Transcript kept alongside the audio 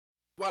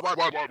I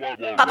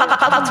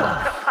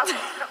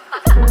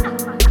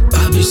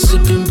be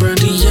sipping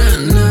Brandy at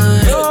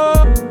night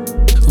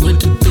with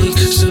the big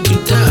so be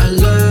that I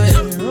like.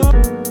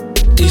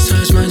 These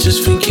times man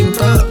just thinking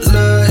about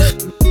life.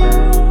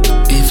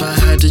 If I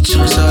had the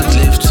chance I'd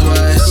live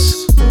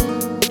twice.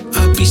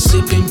 I be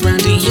sipping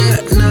Brandy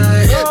at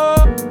night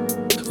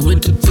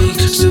with the big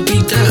so be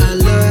that I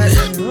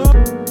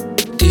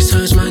like. These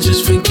times man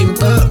just thinking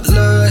about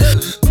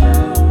life.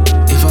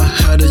 If I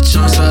had a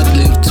chance I'd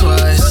live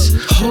twice.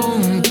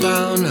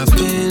 Homebound, I've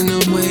been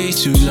away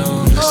too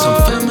long.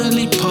 Some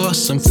family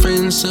past, some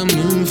friends are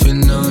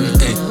moving on.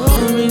 Ay,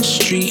 orange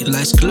street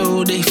lights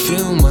glow, they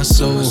fill my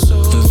soul.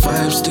 The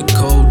vibes too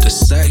cold, the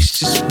sacks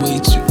just way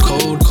too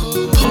cold.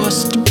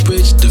 Past the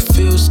bridge, the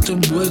fields, the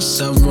woods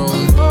I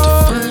roam.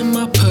 To find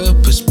my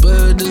purpose,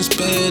 burdens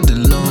bared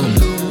alone.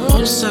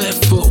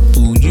 On-site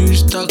football,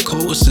 used our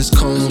coats as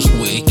combs.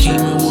 Where it came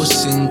in was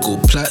single,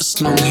 plaits,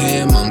 long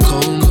hair, mum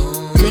comb.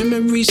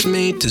 Memories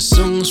made the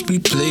songs we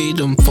played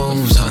on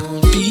phones,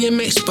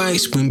 BMX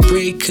bikes,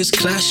 windbreakers,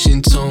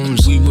 clashing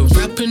tones. We were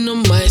rapping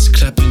on mics,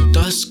 clapping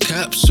dust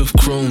caps of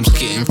chromes.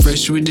 Getting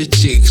fresh with the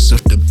chicks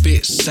off the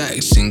bit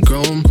sacks and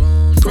grown.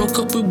 Broke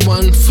up with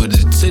one for the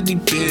teddy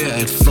bear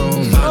I'd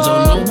thrown. I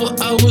don't know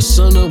what I was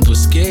on, I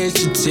was scared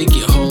to take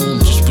it home.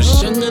 Just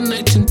was young and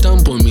acting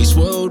dumb, boy meets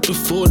world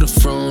before the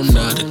throne.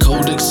 Now the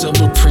codex of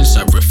a prince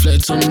I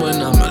reflect on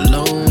when I'm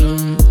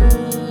alone.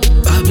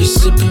 I be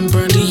sipping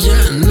Brandy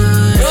at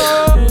night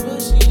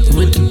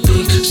with the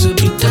big so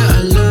be that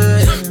I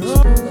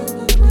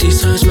like.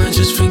 These times man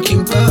just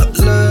thinking about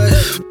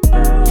life.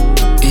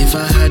 If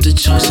I had the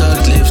chance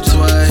I'd live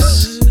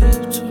twice.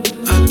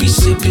 I'd be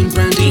sipping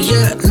Brandy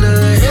at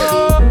night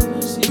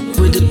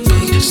with the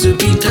big so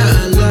be that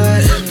I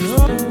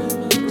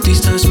like.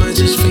 These times man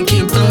just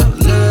thinking about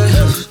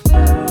life.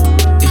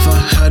 If I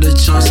had a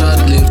chance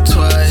I'd live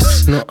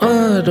twice. No,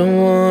 I don't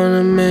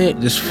wanna make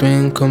this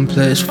thing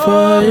complex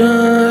for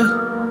ya.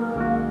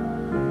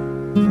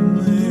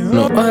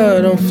 No,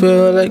 I don't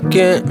feel like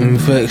getting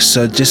vexed,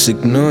 I just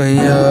ignore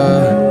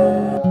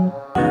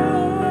ya.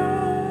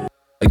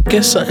 I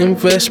guess I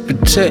invest,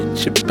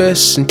 protect your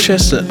best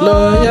interest like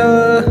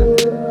lawyer.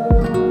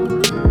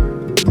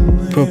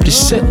 Probably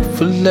set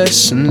for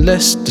less and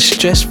less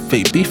distress,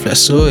 fake beef like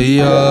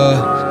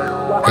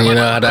soya. And you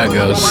know how that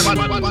goes.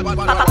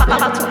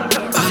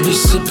 I be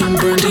sipping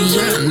Brandy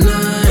at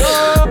night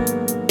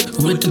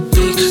with the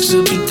big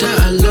so be that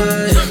I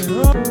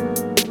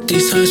like.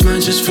 These times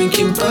man just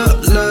thinking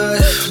about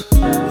life.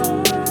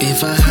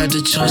 If I had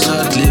the chance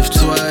I'd live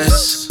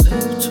twice.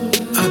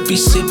 I'd be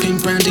sipping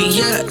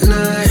Brandy at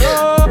night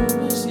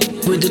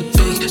with the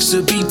big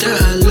so be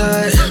that I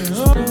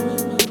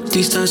like.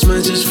 These times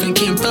man just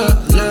thinking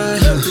about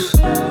life.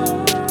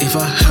 If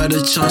I had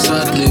a chance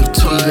I'd live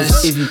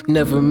twice. If you've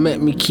never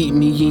met me, keep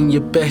me in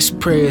your best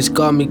prayers.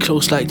 Guard me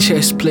close like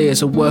chess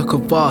players. A work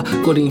of art,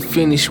 God ain't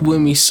finished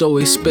with me, so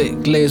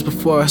expect layers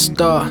before I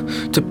start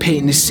to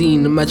paint the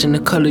scene. Imagine a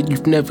colour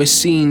you've never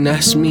seen,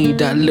 that's me.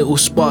 That little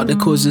spark that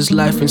causes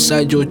life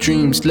inside your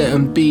dreams. Let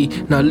them be,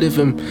 now live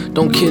them,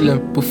 don't kill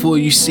them before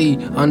you see.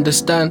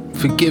 Understand,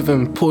 forgive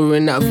them.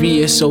 Pouring out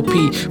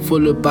VSOP,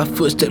 followed by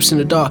footsteps in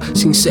the dark.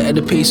 Scene set at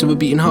the pace of a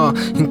beating heart.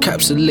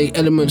 Encapsulate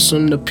elements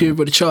on the period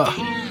of the chart.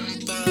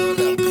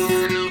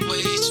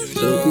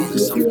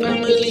 Some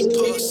family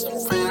past, some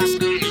friends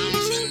are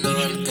moving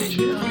on. Ay,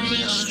 on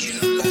the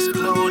street, let's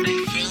glow, they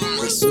feel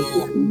my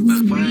soul. The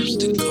vibes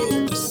to go.